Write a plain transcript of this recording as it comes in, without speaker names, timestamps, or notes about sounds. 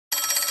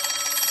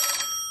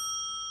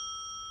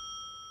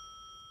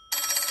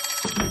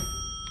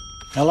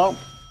Hello?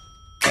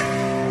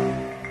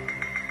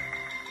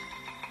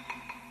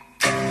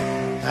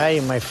 Hey,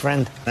 my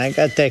friend. I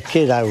got that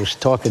kid I was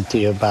talking to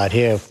you about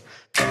here.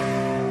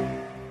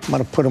 I'm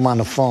gonna put him on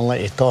the phone and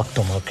let you talk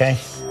to him, okay?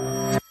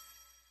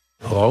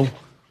 Hello?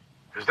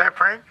 Is that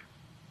Frank?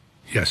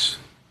 Yes.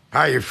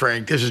 Hi,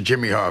 Frank. This is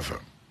Jimmy Hoffa.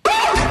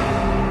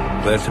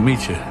 Glad to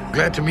meet you.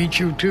 Glad to meet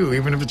you, too,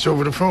 even if it's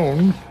over the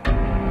phone.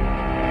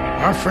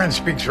 Our friend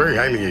speaks very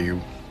highly of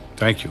you.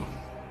 Thank you.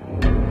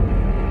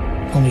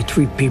 Only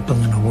 3 people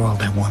in the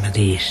world have one of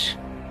these.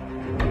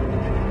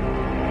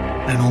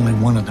 And only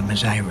one of them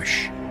is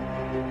Irish.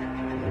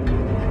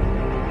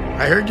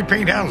 I heard you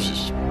paint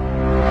houses.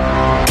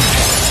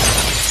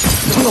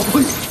 No,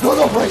 please.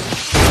 No, please.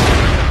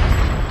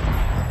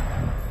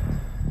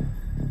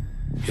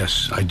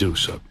 Yes, I do,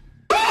 sir.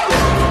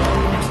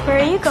 Where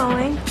are you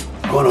going?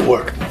 Going to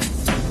work.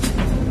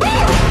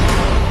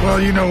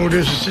 Well, you know,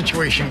 there's a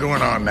situation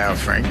going on now,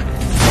 Frank.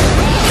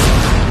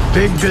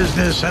 Big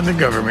business and the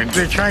government,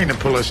 they're trying to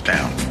pull us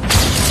down.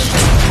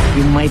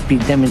 You might be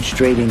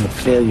demonstrating a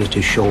failure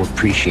to show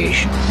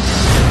appreciation.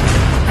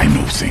 I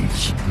know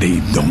things they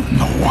don't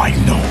know I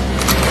know.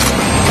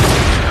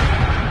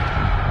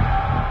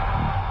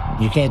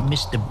 You can't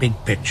miss the big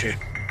picture.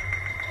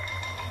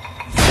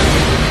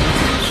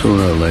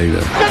 Sooner or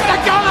later, Get the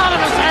gun out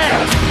of his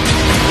hand!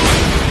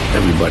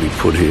 everybody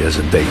put here as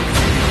a date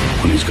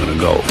when he's gonna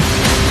go.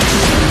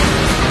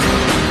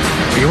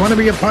 You want to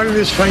be a part of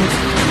this fight?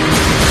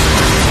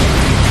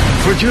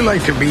 Would you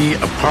like to be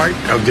a part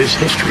of this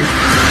history?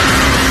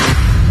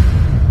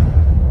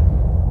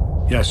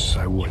 Yes,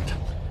 I would.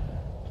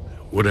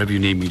 Whatever you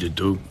need me to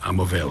do, I'm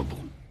available.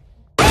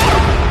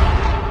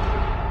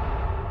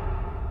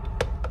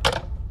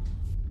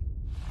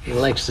 He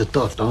likes to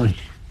talk, don't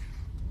he?